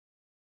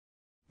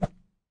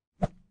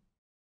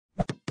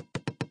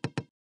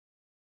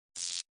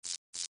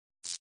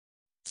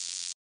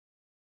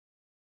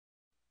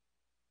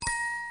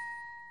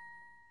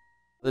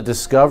The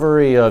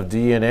discovery of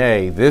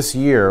DNA this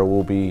year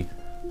will be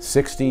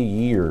 60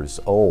 years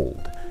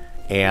old.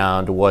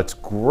 And what's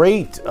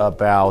great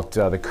about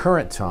the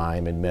current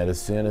time in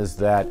medicine is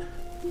that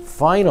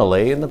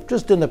finally,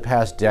 just in the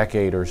past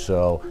decade or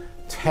so,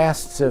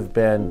 tests have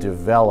been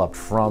developed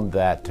from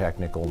that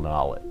technical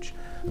knowledge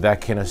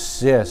that can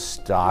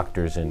assist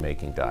doctors in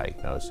making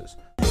diagnoses.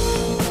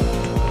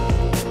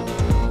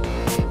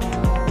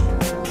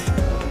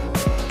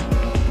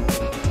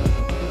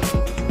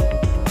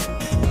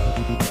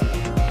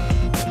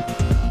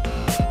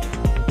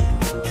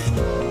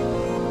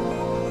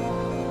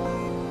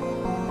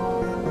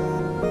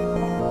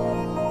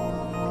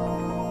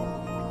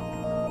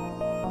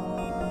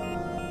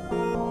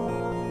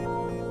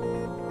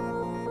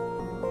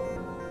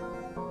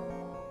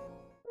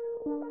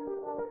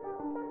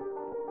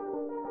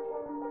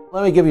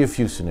 Let me give you a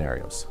few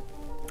scenarios.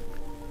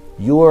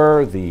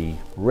 You're the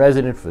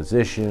resident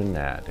physician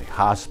at a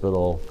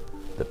hospital.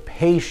 The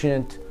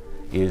patient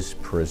is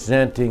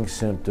presenting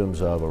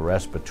symptoms of a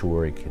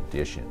respiratory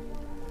condition.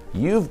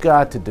 You've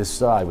got to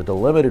decide, with the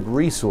limited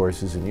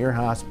resources in your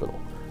hospital,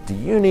 do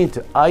you need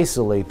to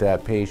isolate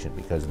that patient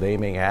because they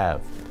may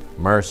have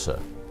MRSA,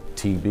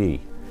 TB,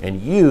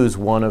 and use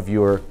one of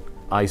your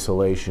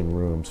isolation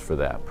rooms for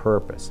that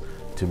purpose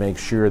to make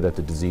sure that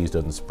the disease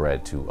doesn't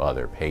spread to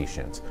other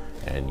patients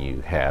and you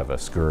have a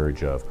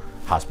scourge of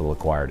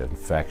hospital-acquired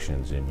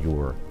infections in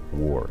your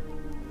ward.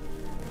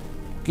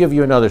 Give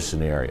you another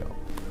scenario.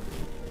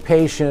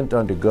 Patient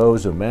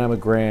undergoes a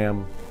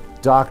mammogram.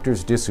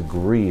 Doctors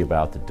disagree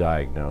about the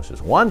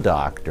diagnosis. One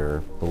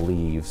doctor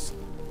believes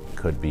it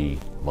could be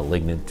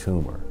malignant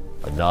tumor.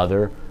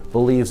 Another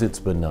believes it's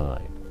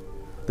benign.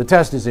 The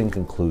test is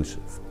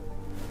inconclusive.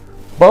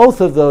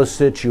 Both of those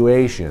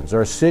situations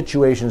are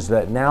situations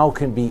that now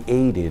can be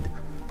aided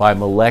by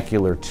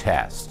molecular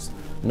tests,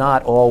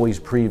 not always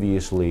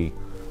previously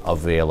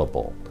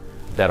available,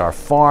 that are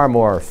far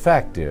more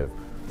effective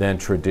than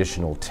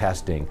traditional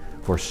testing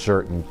for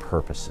certain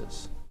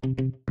purposes.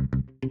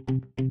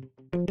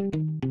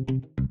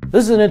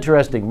 This is an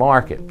interesting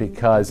market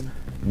because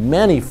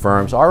many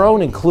firms, our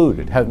own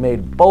included, have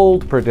made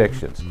bold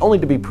predictions, only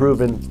to be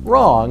proven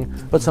wrong,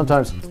 but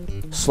sometimes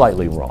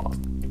slightly wrong.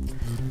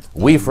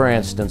 We, for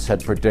instance,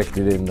 had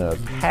predicted in the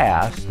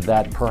past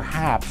that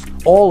perhaps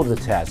all of the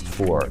tests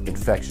for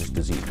infectious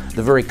disease,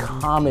 the very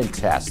common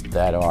tests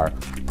that are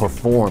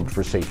performed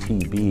for, say,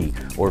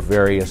 TB or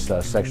various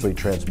sexually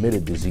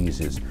transmitted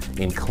diseases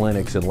in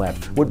clinics and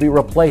labs, would be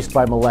replaced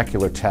by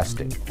molecular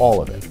testing,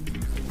 all of it.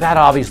 That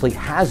obviously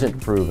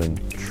hasn't proven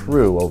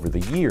true over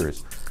the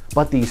years,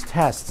 but these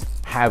tests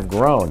have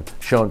grown,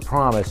 shown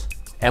promise,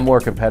 and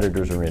more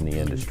competitors are in the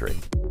industry.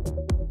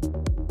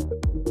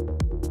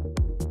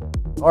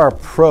 Our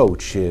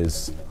approach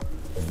is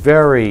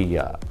very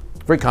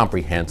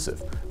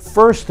comprehensive.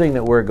 First thing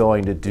that we're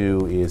going to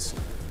do is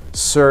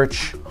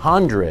search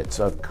hundreds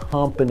of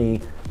company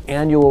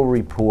annual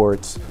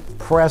reports,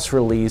 press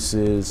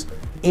releases,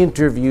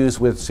 interviews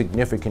with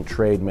significant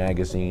trade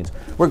magazines.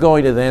 We're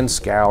going to then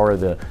scour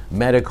the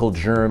medical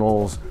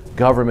journals,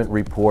 government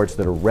reports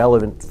that are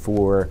relevant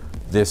for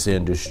this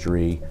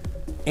industry,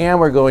 and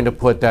we're going to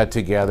put that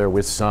together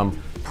with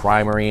some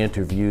primary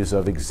interviews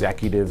of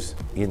executives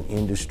in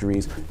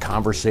industries,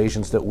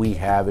 conversations that we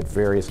have at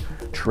various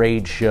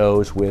trade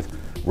shows with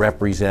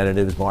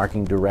representatives,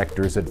 marketing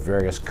directors at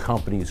various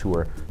companies who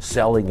are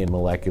selling in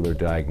molecular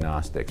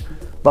diagnostics.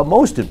 But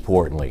most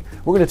importantly,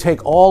 we're going to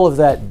take all of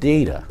that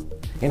data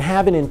and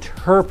have it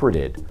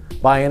interpreted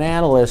by an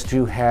analyst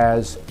who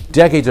has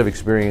decades of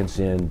experience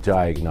in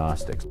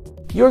diagnostics.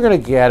 You're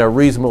going to get a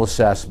reasonable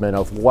assessment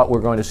of what we're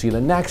going to see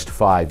the next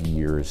 5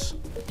 years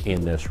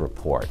in this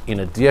report, in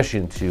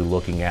addition to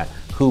looking at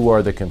who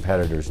are the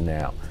competitors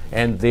now.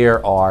 And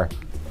there are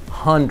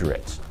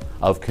hundreds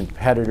of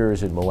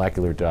competitors in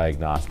molecular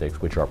diagnostics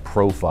which are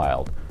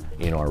profiled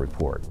in our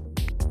report.